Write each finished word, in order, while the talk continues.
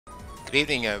Good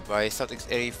evening, everybody. Celtics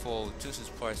 84 This is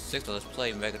part 6. Let's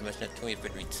play Megadimension Neptunia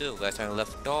Victory 2. Last time we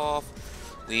left off,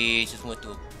 we just went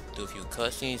through a few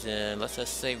cutscenes, and let's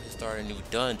just say we start a new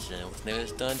dungeon. What's the name of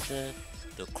this dungeon?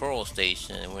 The Coral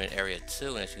Station. We're in Area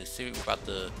 2, and as you can see, we're about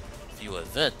to view an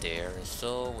event there. And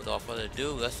so, without further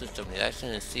ado, let's just jump into action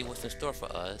and see what's in store for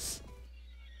us.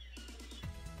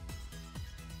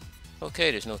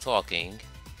 Okay, there's no talking.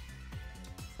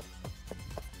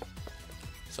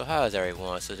 So how is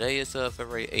everyone? So today is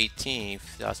February 18th,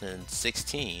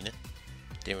 2016.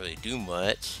 Didn't really do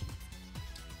much.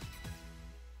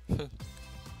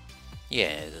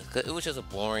 Yeah, it was just a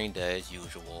boring day as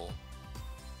usual.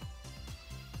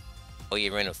 Oh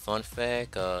yeah, random fun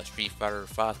fact, Street Fighter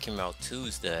 5 came out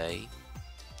Tuesday.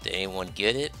 Did anyone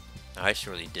get it? I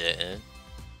surely didn't.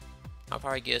 I'll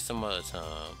probably get it some other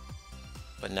time.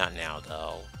 But not now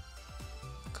though.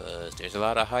 Cause there's a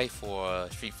lot of hype for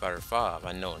Street Fighter 5.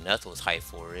 I know Neth was hyped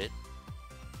for it.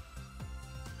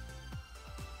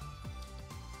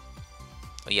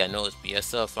 Oh yeah, I know it's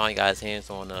BSF finally got his hands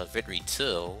on Victory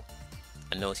 2.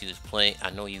 I know he was playing. I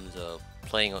know he was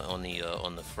playing on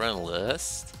the friend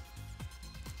list.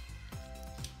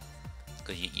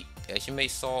 Cause as you may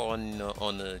saw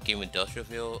on the Game Industrial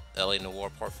Field, LA Noir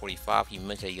Part 45, he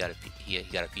mentioned he got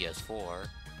a PS4.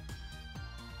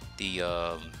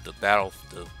 The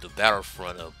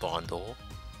Battlefront bundle.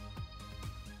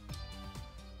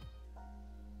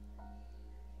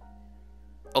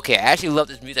 Okay, I actually love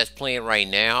this music that's playing right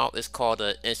now. It's called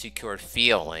Insecure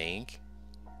Feeling.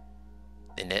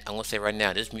 And I'm gonna say right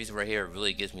now, this music right here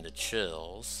really gives me the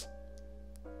chills.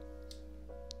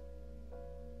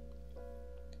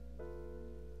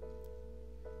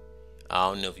 I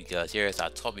don't know if you guys hear this. I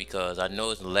talk because I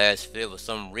noticed in the last video for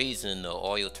some reason the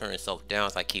audio turned itself down,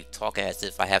 so I keep talking as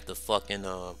if I have to fucking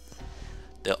the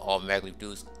automatically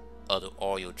reduce other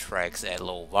audio tracks at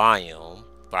low volume,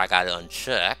 but I got it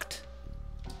unchecked,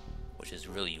 which is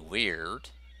really weird.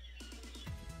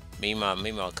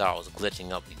 Meanwhile, God was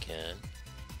glitching up again.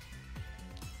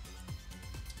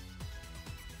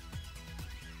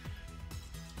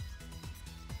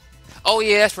 Oh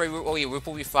yeah, that's right. We're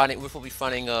probably finding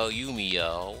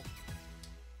Umio,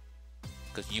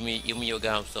 because Umio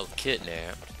got himself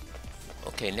kidnapped.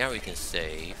 Okay, now we can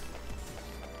save.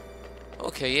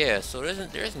 Okay, yeah. So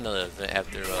there's another event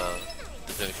after the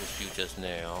event we viewed just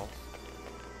now.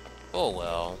 Oh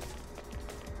well.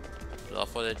 Without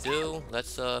further ado,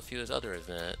 let's view his other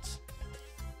events.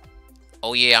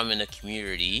 Oh yeah, I'm in the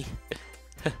community.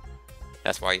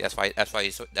 that's why you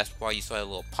saw that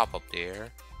little pop up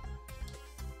there.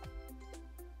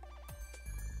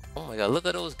 Oh my god, look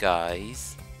at those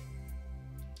guys.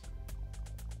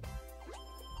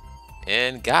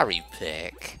 And Gary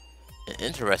Peck. An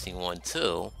interesting one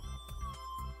too.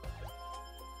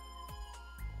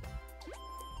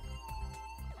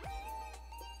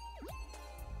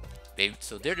 Baby,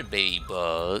 so they're the baby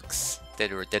bugs that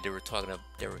they were talking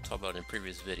about in the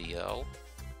previous video.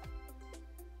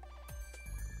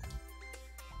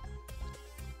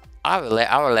 I would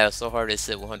laugh so hard they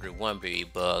said 101 baby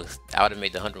bugs. I would have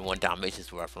made the 101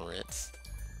 Dalmatians reference.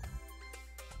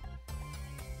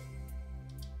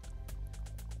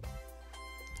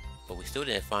 But we still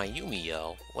didn't find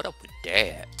Umio. What up with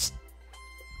that?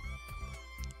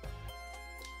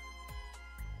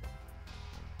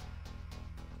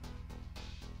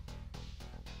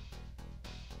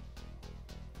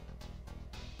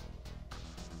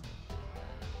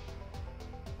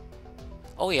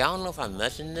 Oh yeah, I don't know if I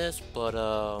mentioned this, but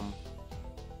a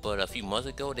few months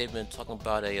ago they've been talking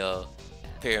about a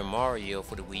Paper Mario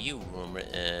for the Wii U rumor,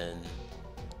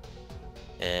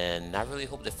 and I really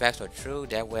hope the facts are true.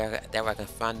 That way I can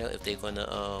find out if they're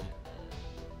gonna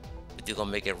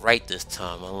make it right this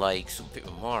time, unlike Super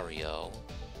Paper Mario.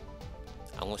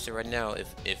 I'm gonna say right now,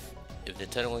 if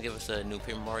Nintendo gonna give us a new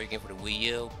Paper Mario game for the Wii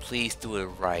U, please do it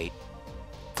right.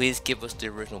 Please give us the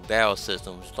original battle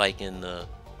systems, like in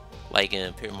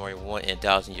Paper Mario 1 and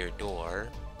 1000 Year Door,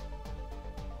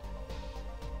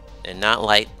 and not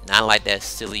like that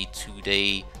silly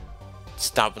 2-day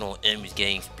stomping on enemies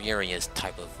getting experience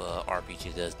type of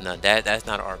RPG. That's not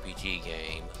an RPG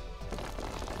game.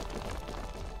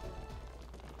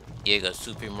 Yeah, because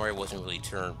Super Mario wasn't really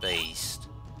turn-based.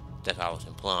 That's what I was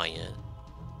implying.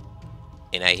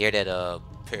 And I hear that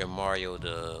Paper Mario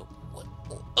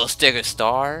a Sticker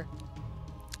Star.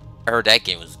 I heard that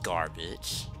game was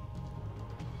garbage.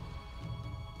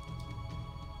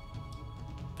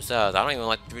 Besides, I don't even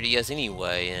like 3DS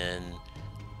anyway, and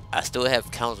I still have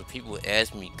countless of people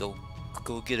ask me go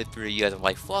get a 3DS. I'm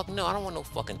like, fuck no, I don't want no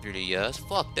fucking 3DS.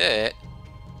 Fuck that.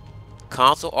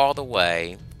 Console all the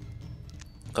way.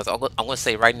 Because I'm gonna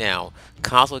say right now,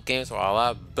 console games are a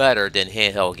lot better than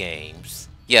handheld games.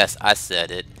 Yes, I said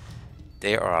it.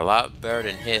 They are a lot better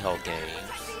than handheld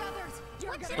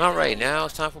games. Alright, now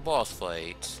it's time for boss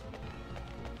fights.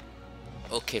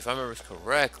 Okay, if I remember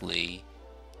correctly,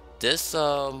 this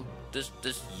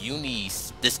this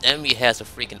enemy has a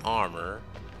freaking armor.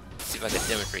 Let's see if I can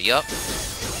demonstrate. Yup.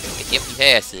 Yep, he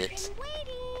has it.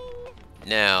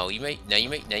 Now you may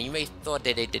thought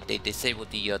that they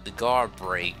disabled the guard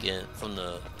break from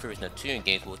the previous Neptune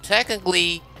games. Well,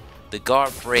 technically, the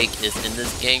guard break is in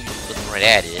this game. You're looking right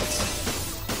at it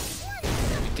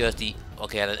because the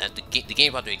game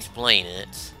about to explain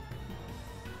it.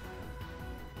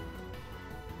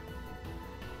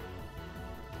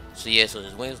 So yeah, so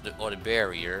his wings are the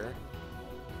barrier.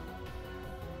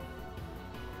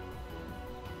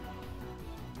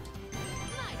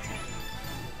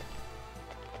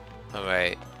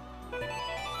 Alright.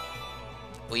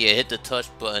 Well yeah, hit the touch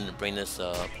button to bring this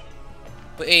up.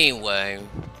 But anyway,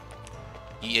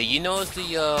 yeah, you notice the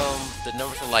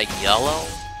numbers are like yellow?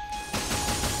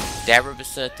 That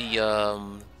represent the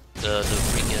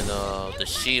freaking the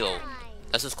shield.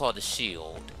 That's what's called the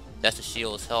shield. That's the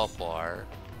shield's health bar.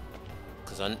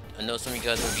 Cause I know some of you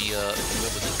guys will be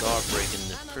remember the guard break in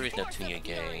the previous Neptunia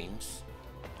games.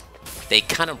 They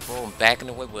kind of brought them back in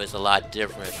the way, but it's a lot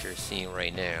different as you're seeing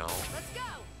right now.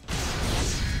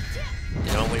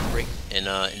 They don't really break. And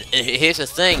here's the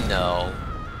thing, though: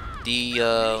 the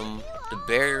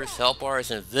barrier's health bar is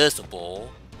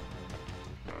invisible.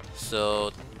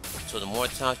 So the more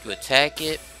times you attack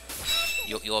it,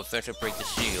 you'll eventually break the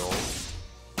shield.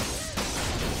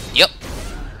 Yep.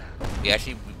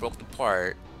 We broke the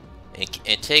part.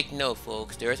 And take note,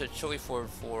 folks. There is a choice for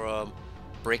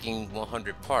breaking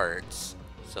 100 parts.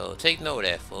 So take note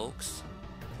of that, folks.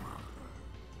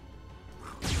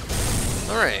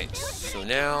 Alright, so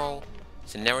now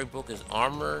we broke his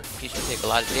armor. He should take a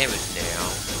lot of damage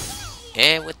now.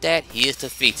 And with that, he is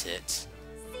defeated.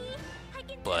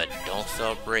 But don't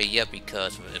celebrate yet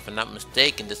because if I'm not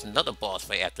mistaken, there's another boss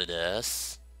fight after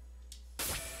this.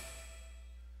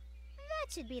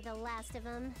 That should be the last of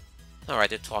them.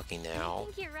 Alright, they're talking now. I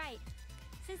think you're right.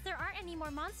 Since there aren't any more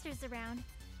monsters around,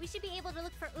 we should be able to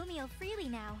look for Umio freely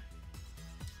now.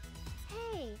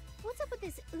 Hey, what's up with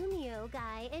this Umio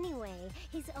guy anyway?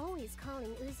 He's always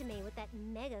calling Uzume with that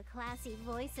mega classy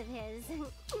voice of his.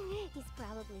 He's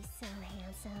probably so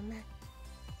handsome.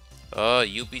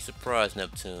 You'll be surprised,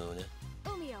 Neptune.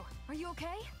 Umio, are you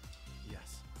okay?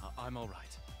 Yes, I'm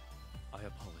alright. I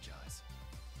apologize.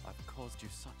 I've caused you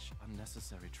such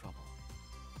unnecessary trouble.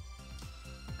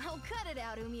 Oh, cut it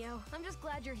out, Umio. I'm just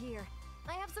glad you're here.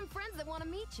 I have some friends that want to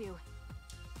meet you.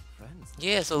 Friends?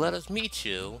 Yeah, so let us meet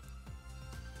you.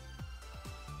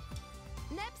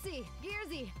 Nepsy,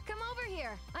 Gearsy, come over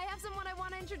here. I have someone I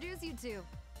want to introduce you to.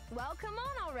 Well, come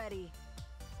on already.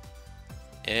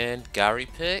 And Gary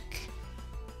pick.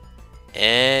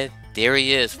 And there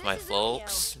he is, This my is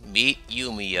folks. Meet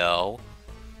Umio,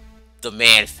 the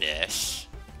man fish.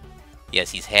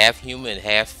 Yes, he's half human,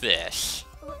 half fish.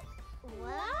 What?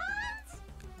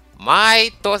 My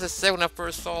thoughts are said when I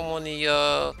first saw him on the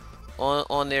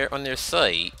on their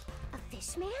site. A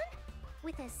fish man?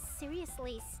 With a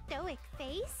seriously stoic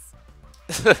face?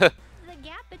 The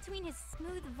gap between his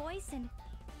smooth voice and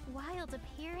wild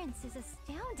appearance is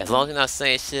astounding. As long as you're not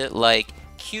saying shit like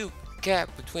cute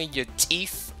gap between your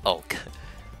teeth. Oh, God.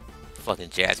 Fucking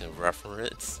Jasmine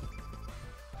reference.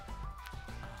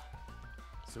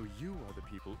 So you are the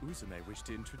people Uzume wished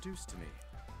to introduce to me.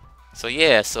 So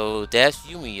yeah, so that's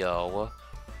Umio,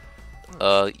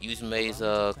 Uzume's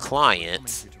client.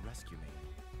 To rescue me.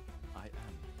 I am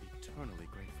eternally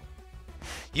grateful.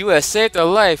 You have saved our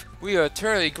life. We are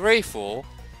eternally grateful.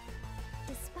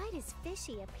 Despite his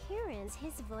fishy appearance,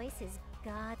 his voice is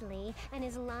godly, and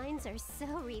his lines are so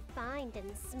refined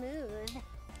and smooth.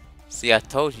 See, I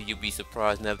told you you'd be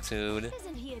surprised, Neptune.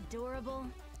 Isn't he adorable?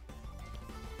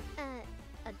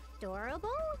 Adorable?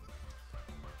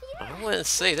 I wouldn't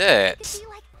say that. Is he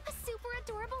like a super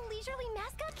adorable leisurely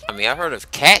mascot character? I mean, I heard of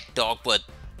cat dog, but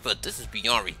this is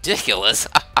beyond ridiculous.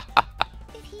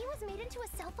 If he was made into a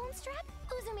cell phone strap,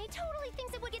 Uzume totally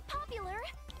thinks it would get popular.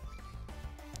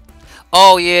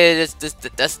 Oh yeah,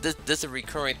 that's a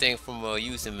recurring thing from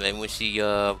Uzume when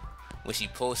she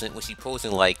posing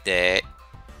like that.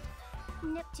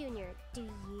 Neptune, do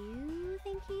you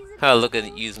think he's adorable? Huh, look at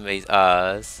Uzume's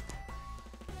eyes.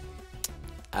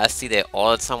 I see that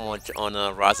all the time on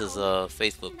Roz's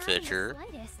Facebook Not picture in the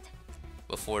slightest.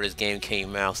 before this game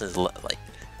came out. Since like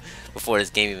before this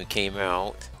game even came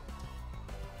out.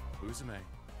 Uzume,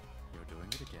 you're doing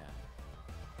it again.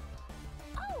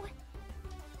 Oh!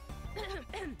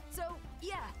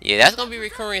 Yeah, that's gonna be a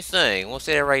recurring thing. Won't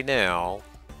say that right now.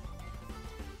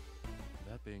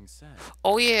 That being said,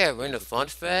 Oh yeah, random fun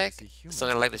fact.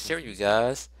 Something I'd like to share with you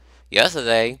guys.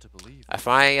 Yesterday, to believe I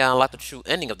finally unlocked the true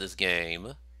ending of this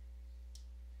game.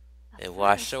 And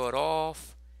while I show it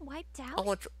off, Wiped I out?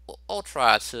 want I'll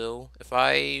try to. If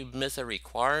I miss a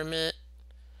requirement,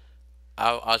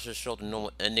 I'll just show the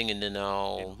normal ending, and then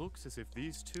it looks as if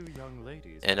these two young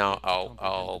ladies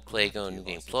I'll play on New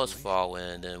Game Plus file,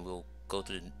 and then we'll go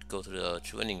to the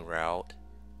true ending route.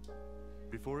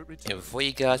 Before it And returns, before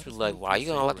you guys be let us like, move "Wow, to you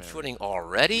the gonna unlock the safer true ending area. We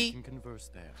already?" can converse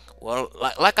there. Well,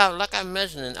 like I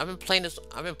mentioned, I've been playing this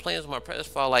with my previous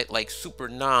file like super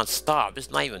non-stop.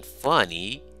 It's not even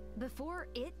funny. Before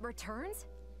it returns?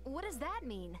 What does that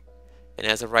mean? And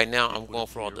as of right now, I'm It would going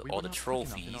for appear we all were the not quick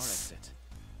enough in our trophies. exit.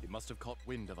 It must have caught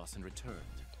wind of us and returned.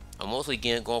 I'm mostly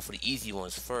going for the easy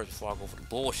ones first before I go for the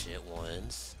bullshit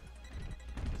ones.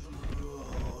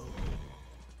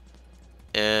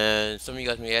 And some of you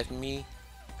guys may ask me,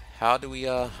 how do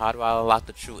I unlock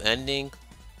the true ending?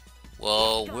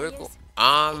 Well,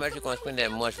 I'm actually going to explain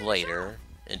that much later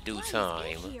in due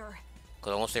time.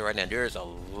 Cause I want to say right now, there's a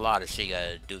lot of shit you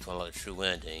gotta do to unlock the true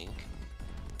ending.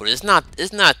 But it's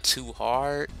not too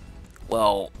hard.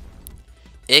 Well,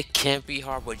 it can be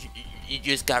hard, but you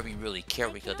just gotta be really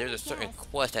careful because there's a certain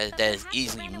quest that is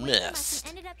easily missed.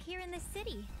 Ended up here in the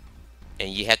city. And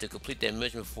you have to complete that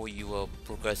mission before you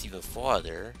progress even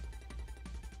farther.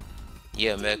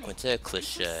 Yeah, Mega Quintet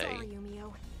cliche. Sorry,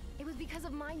 Umio. It was because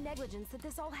of my negligence that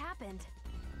this all happened.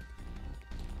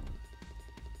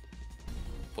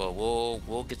 But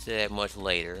we'll get to that much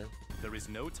later. There is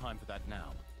no time for that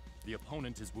now. The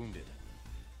opponent is wounded.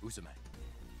 Uzume,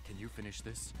 can you finish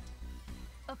this?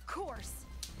 Of course.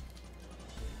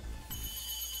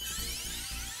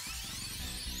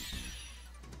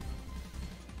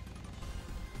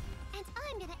 And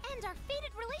I'm gonna end our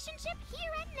fated relationship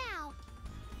here and now.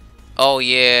 Oh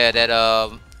yeah, that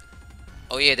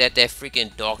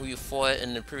freaking dog we fought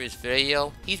in the previous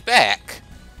video. He's back.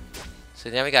 So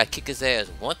now we gotta kick his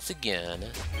ass once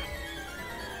again.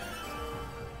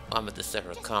 I'm at the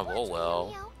separate combo. Oh well.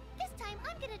 Romeo. This time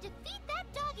I'm gonna defeat that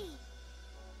doggy.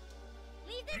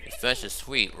 Leave this Defense is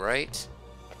sweet, right?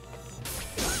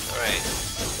 Alright.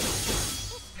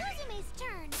 It's Uzume's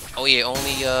turn. Oh yeah,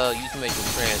 only Uzume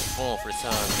can transform for the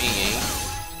time being.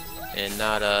 And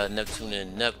not Neptune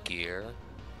and Nepgear.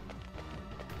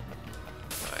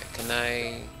 Alright, can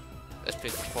I... Let's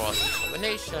pick a cross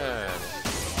combination.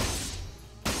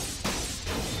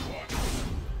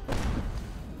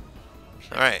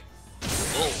 Alright.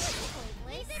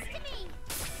 Leave this to me.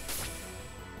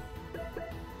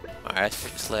 Alright,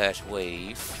 slash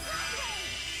wave.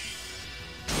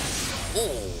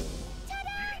 Ooh!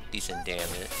 Decent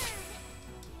damage.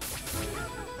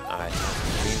 Alright,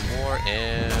 3 more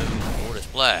and water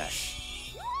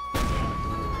splash.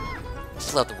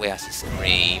 Just love the way how she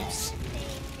screams.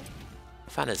 I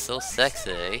find it so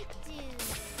sexy.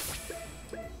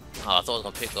 Oh, I thought I was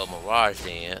gonna pick up Mirage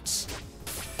Dance.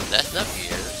 That's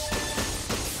Nepgear's.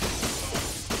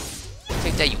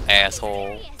 Take that, you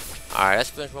asshole. Alright, let's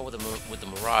finish one with the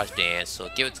Mirage Dance, so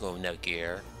give it to him,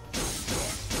 Nepgear.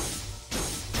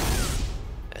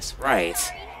 That's right.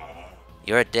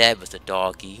 Your dad was the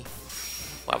doggy.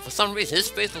 Wow, for some reason his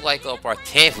face looked like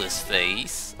Bartavla's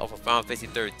face off of Final Fantasy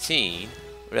 13.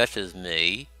 But that's just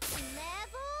me.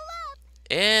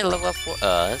 And level up for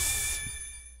us.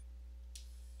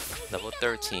 Level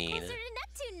 13.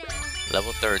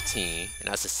 Level 13. And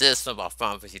I said something about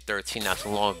Final Fantasy 13 not too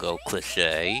long ago,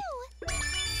 cliche.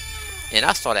 And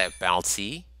I saw that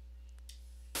bouncy.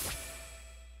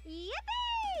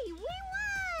 Yippee! We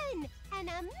won! An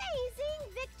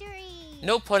amazing victory!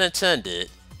 No pun intended.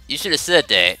 You should have said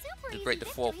that to break the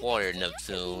fourth wall there,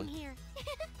 Neptune.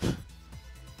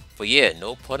 But yeah,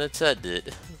 no pun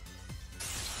intended.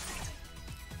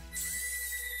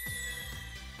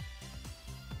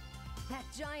 That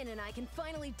giant and I can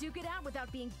finally duke it out without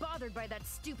being bothered by that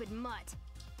stupid mutt.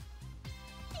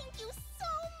 Thank you so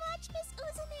much, Miss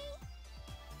Uzume!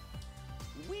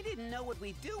 We didn't know what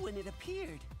we'd do when it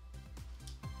appeared.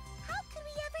 How could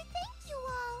we ever thank you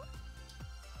all?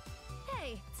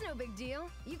 Hey, it's no big deal.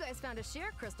 You guys found a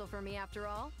share crystal for me after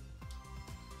all.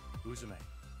 Uzume,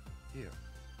 here.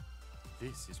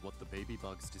 This is what the baby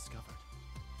bugs discovered.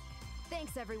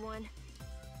 Thanks, everyone.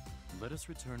 Let us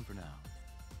return for now.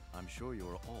 I'm sure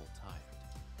you're all tired.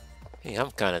 Hey,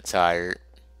 I'm kind of tired.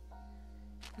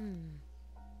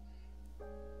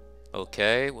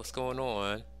 Okay, what's going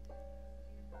on?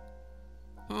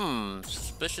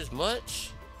 Suspicious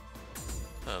much?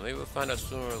 Maybe we'll find out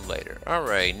sooner or later.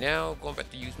 Alright, now going back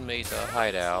to Uzume's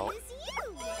hideout. It was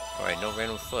you! Alright, no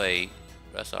random fight.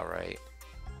 That's alright.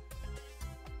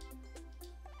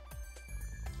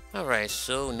 Alright,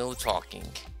 so no talking.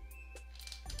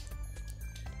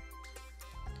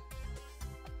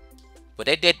 But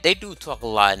they do talk a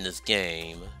lot in this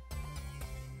game.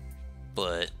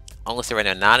 But I'm gonna say right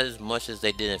now, not as much as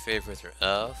they did in Fairy Princess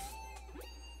F.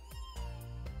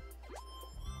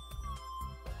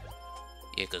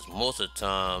 Yeah, because most of the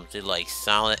time they're like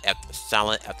silent after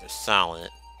silent after silent.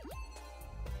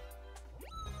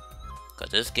 Cause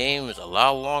this game is a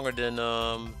lot longer than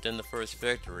the first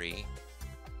Victory.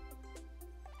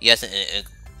 Yes,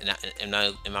 and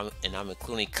I'm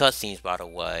including cutscenes, by the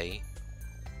way.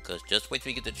 Cause just wait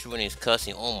till you get the True Ending's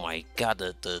cutscene. Oh my god,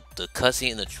 the cutscene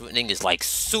in the True Ending is like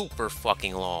super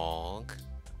fucking long.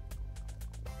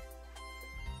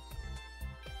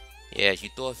 Yeah, you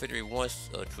thought Victory 1's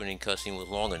True Ending cutscene was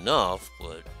long enough,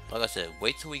 but like I said,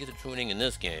 wait till we get the True Ending in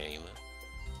this game.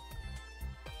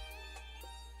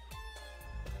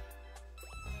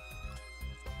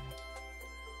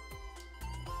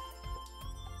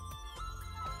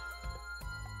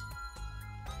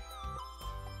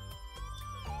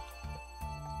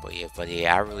 But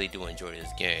yeah, I really do enjoy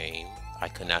this game. I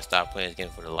could not stop playing this game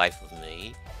for the life of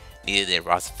me. Neither did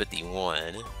Roster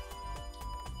 51.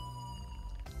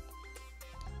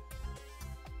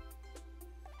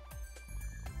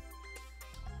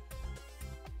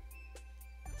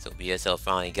 So BSL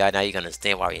finally got. Now you're gonna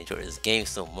understand why we enjoy this game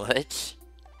so much.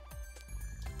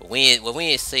 But we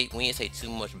ain't say too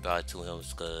much about it to him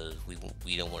because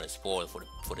we don't want to spoil it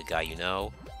for the guy, you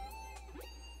know.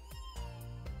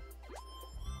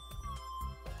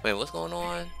 Wait, what's going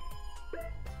on?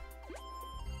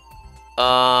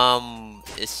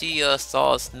 Is she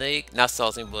saw a snake? Not saw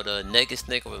a snake, but a naked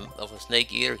snake of a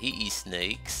snake eater. He eats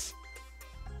snakes.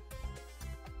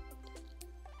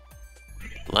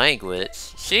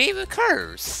 Language. She even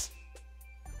curse.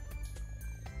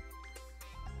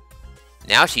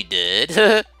 Now she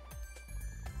did.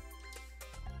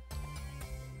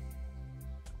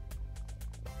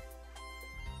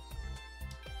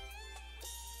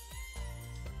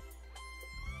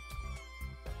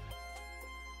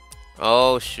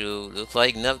 Oh shoot, looks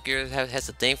like Nepgear has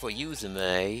a thing for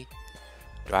Uzume.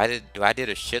 Do I did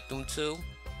a shit them too?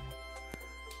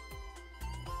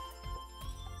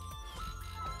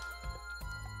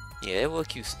 Yeah, it would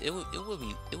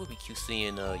be cute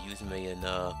seeing Uzume and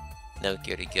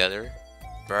Nepgear together.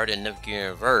 Bird and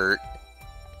Nepgear invert.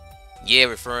 Yeah,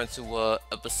 referring to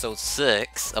episode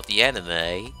 6 of the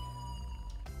anime.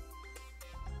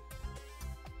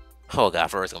 Oh god,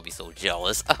 Bird's gonna be so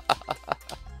jealous.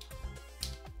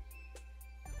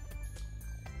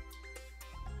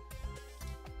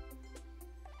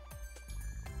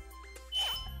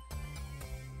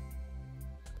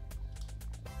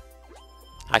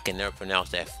 I can never pronounce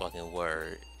that fucking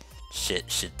word.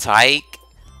 Shitike?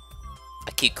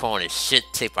 I keep calling it shit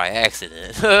tape by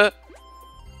accident. Well,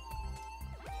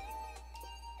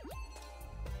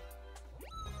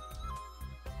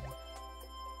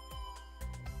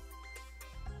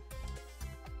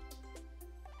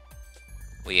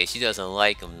 yeah, she doesn't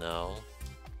like him though.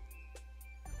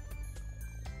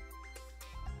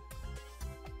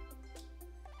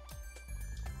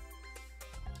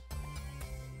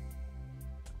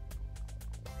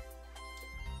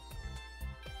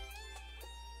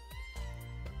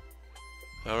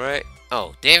 Alright.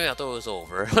 Oh, damn it, I thought it was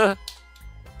over.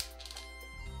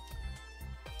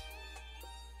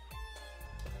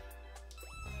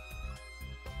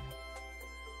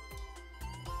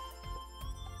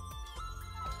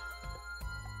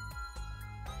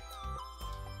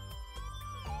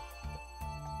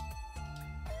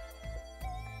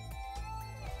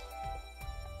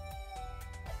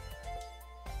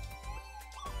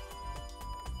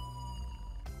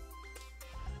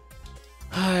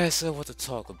 Alright, so what to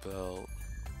talk about?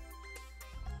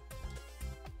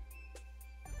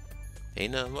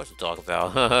 Ain't nothing much to talk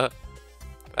about.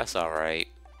 That's alright.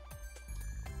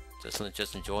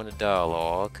 Just enjoying the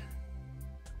dialogue.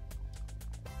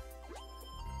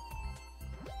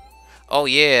 Oh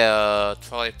yeah,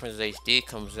 Twilight Princess HD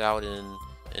comes out in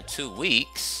 2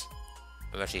 weeks.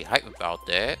 I'm actually hyped about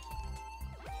that.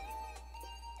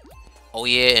 Oh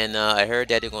yeah, and I heard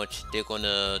that they're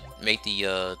gonna make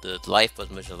the life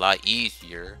puzzle mission a lot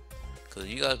easier. Cause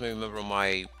you guys may remember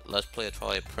my Let's Play of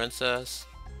Twilight Princess,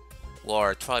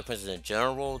 or Twilight Princess in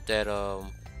general, that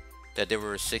there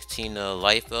were 16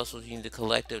 life vessels you need to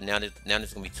collect. Now there's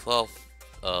gonna be 12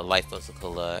 life vessels to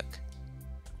collect.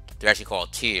 They're actually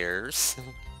called tiers.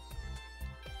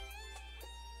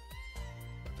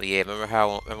 But yeah, remember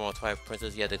on Twilight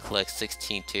Princess you had to collect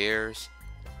 16 tiers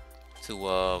to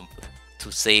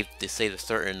to save a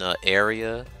certain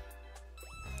area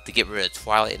to get rid of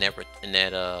Twilight in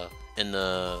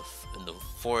the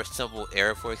forest temple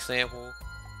area, for example.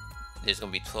 There's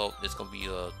gonna be 12. There's gonna be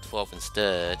 12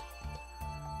 instead.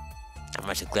 I'm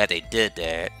actually glad they did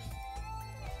that.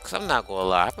 Cause I'm not gonna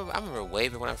lie, I remember way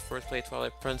back when I first played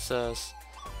Twilight Princess.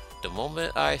 The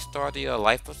moment I started the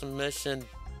life person mission,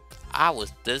 I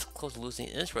was this close to losing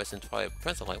interest in Twilight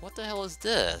Princess. I'm like, what the hell is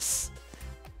this?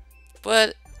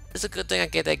 But it's a good thing I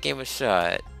gave that game a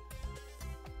shot.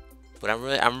 But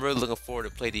I'm really looking forward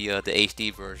to play the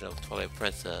HD version of Twilight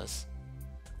Princess.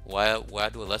 Will I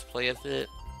do a let's play of it?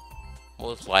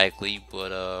 Most likely,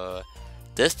 but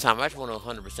this time I just want to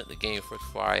 100% the game first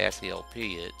before I actually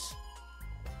LP it.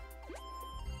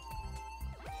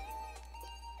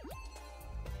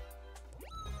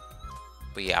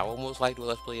 But yeah, I would most likely do a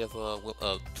let's play of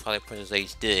Twilight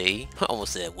Princess HD. I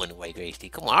almost said Wind Waker HD.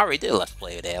 Come on, I already did a let's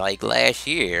play of that like last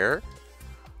year.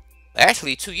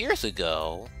 Actually, 2 years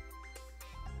ago.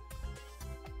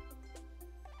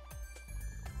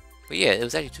 But yeah, it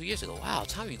was actually 2 years ago. Wow,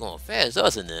 time be going fast,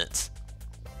 doesn't it?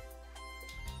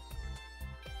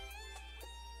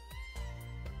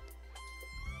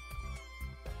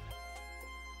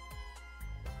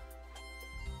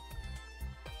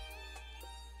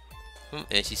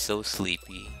 And she's so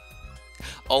sleepy.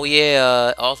 Oh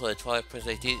yeah, also at Twilight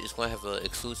Princess HD is going to have an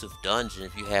exclusive dungeon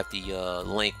if you have the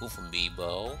Link Wolf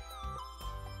Amiibo.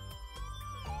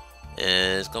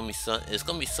 And it's gonna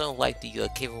be something like the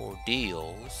Cave of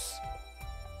Ordeals,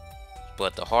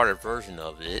 but the harder version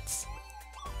of it.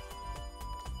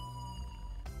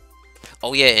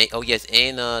 Oh yeah, oh yes,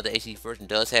 and the HD version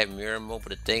does have mirror mode,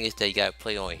 but the thing is that you gotta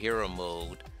play on hero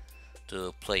mode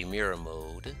to play mirror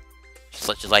mode,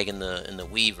 such as like in the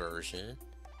Wii version.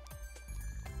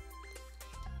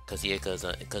 Cause the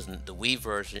Wii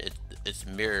version it's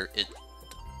mirrored.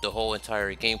 The whole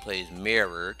entire gameplay is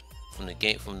mirrored from the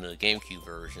GameCube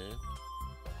version.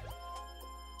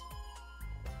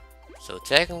 So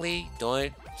technically,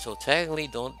 the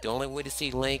only way to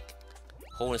see Link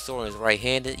holding sword is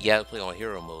right-handed. You have to play on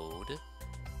hero mode.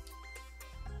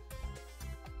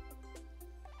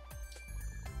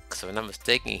 So if I'm not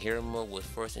mistaken, hero mode was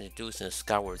first introduced in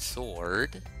Skyward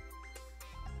Sword.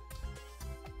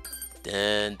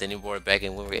 Then they brought it back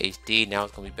in Wind Waker HD. Now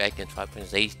it's gonna be back in Twilight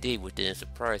Princess HD, which didn't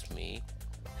surprise me.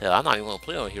 Hell, I'm not even gonna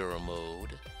play on hero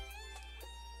mode.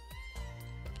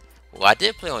 Well, I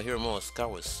did play on hero mode on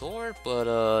Skyward Sword, but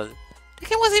the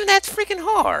game wasn't even that freaking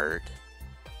hard.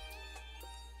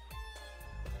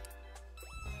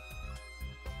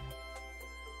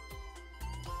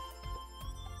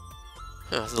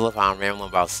 I just love how I'm rambling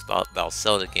about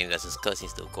Zelda games. That's just cutscene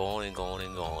still going and going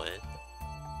and going.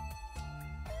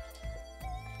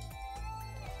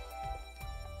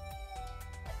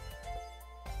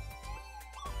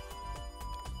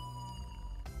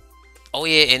 Oh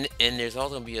yeah, and there's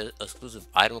also gonna be an exclusive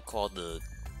item called the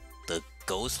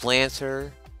Ghost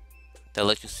Lancer that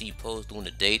lets you see pose during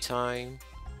the daytime.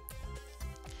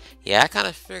 Yeah, I kind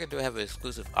of figured they would have an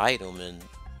exclusive item in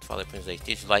Twilight Princess HD,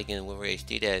 just like in Wind Waker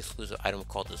HD, that exclusive item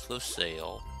called the Swift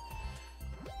Sail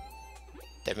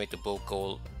that make the boat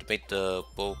go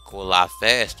a lot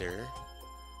faster.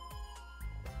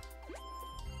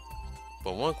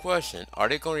 But one question: Are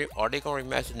they going to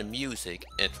remaster the music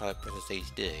in Twilight Princess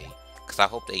HD? Because I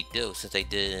hope they do, since they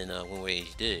did in Wind Waker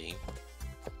HD.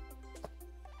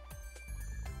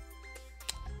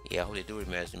 Yeah, I hope they do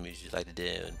remaster the music like they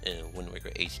did in Wind Waker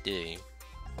HD.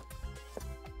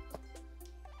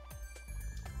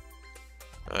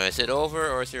 Alright, is it over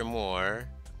or is there more?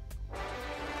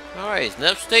 Alright, it's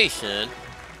Nep Station.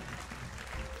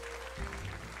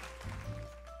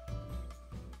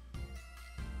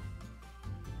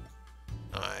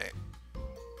 Alright.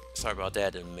 Sorry about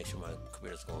that, to make sure my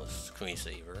computer's going to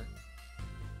screensaver.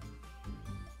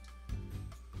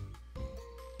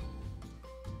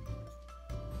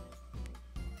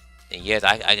 And yes,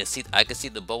 I can see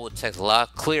the bubble text a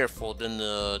lot clearer than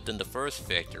the first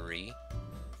victory.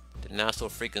 They're not so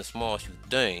freaking small as you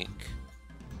think.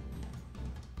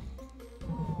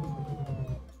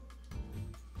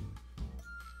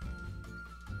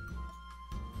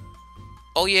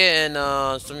 Oh yeah,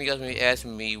 and some of you guys may be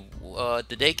asking me,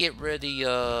 did they get rid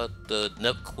of the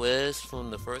Nep quiz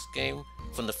from the first game,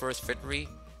 from the first victory?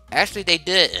 Actually, they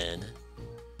didn't,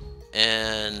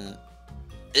 and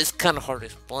it's kind of hard to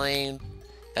explain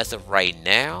as of right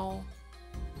now.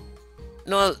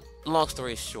 No, long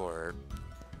story short,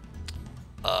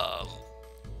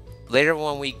 later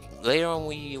on we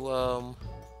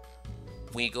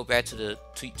go back to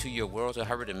your world, to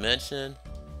higher dimension.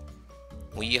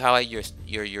 When you highlight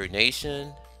your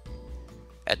nation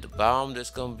at the bottom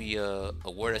there's gonna be a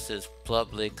word that says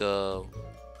public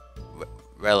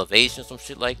relevation, some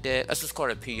shit like that. Let's just call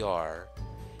it PR.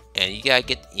 And you gotta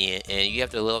get in, and you have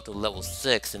to level up to level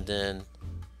 6, and then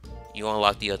you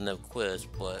unlock the other quiz.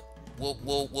 But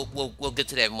we'll get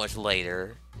to that much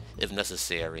later, if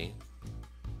necessary.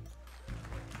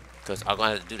 Because I'm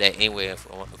gonna have to do that anyway if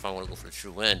I want to go for the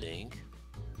true ending.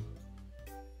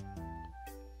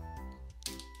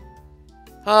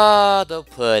 Ah, the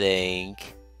pudding.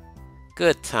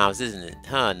 Good times, isn't it,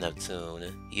 huh,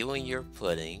 Neptune? You and your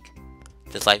pudding.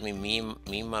 Just like me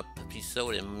and my Pepsi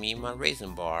soda and me and my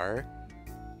raisin bar.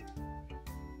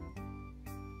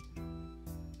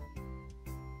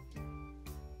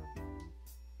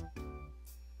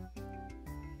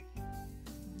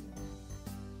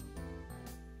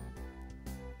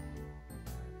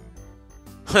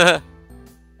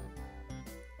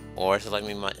 Or it's like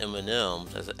me and my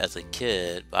M&M's as a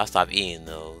kid, but I stopped eating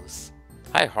those.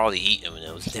 I hardly eat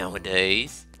M&M's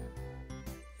nowadays.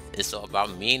 It's all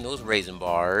about me and those raisin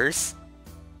bars.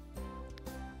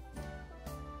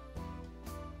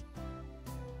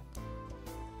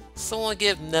 Someone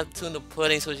give Neptune the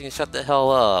pudding so she can shut the hell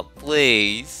up,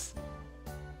 please.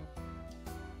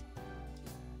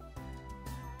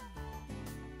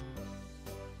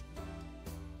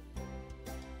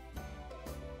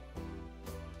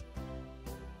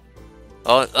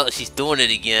 Oh, she's doing it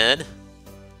again.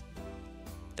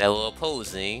 That little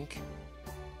posing.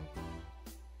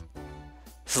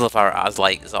 So if our eyes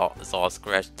like it's all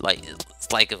scratched, like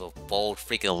it's like a bold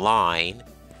freaking line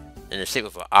in the shape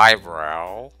of an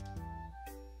eyebrow.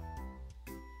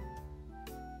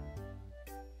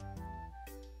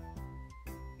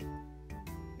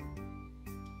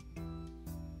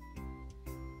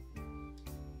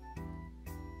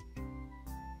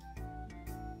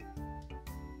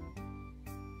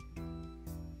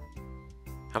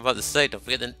 I'm about to say, don't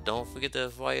forget to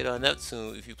invite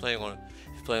Neptune if you're planning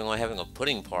on having a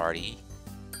pudding party.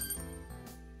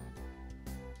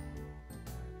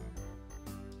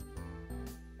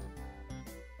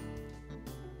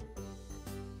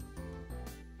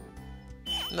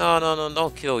 No,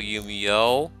 don't kill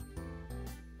Umio.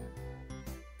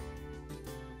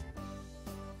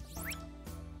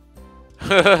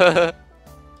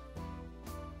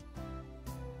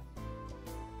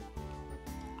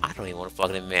 I don't even want to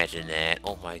fucking imagine that.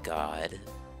 Oh my god.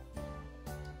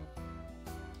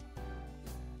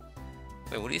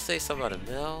 Wait, what did he say? Something about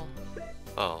a mill?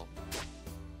 Oh.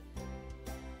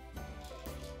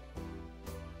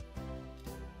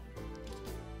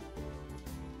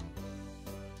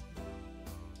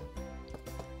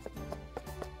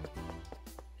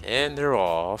 And they're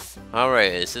off.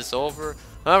 Alright, is this over?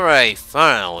 Alright,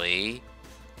 finally.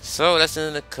 So that's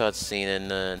in the cutscene,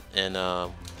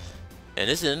 and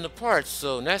this is in the part.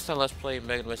 So next time, let's play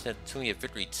Megadimension Neptunia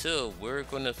Victory 2. We're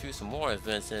going to do some more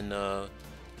events in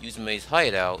Uzume's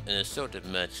hideout in the Silver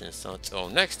Dimension. So until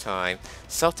next time,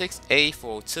 Celtics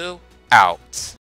A42 out.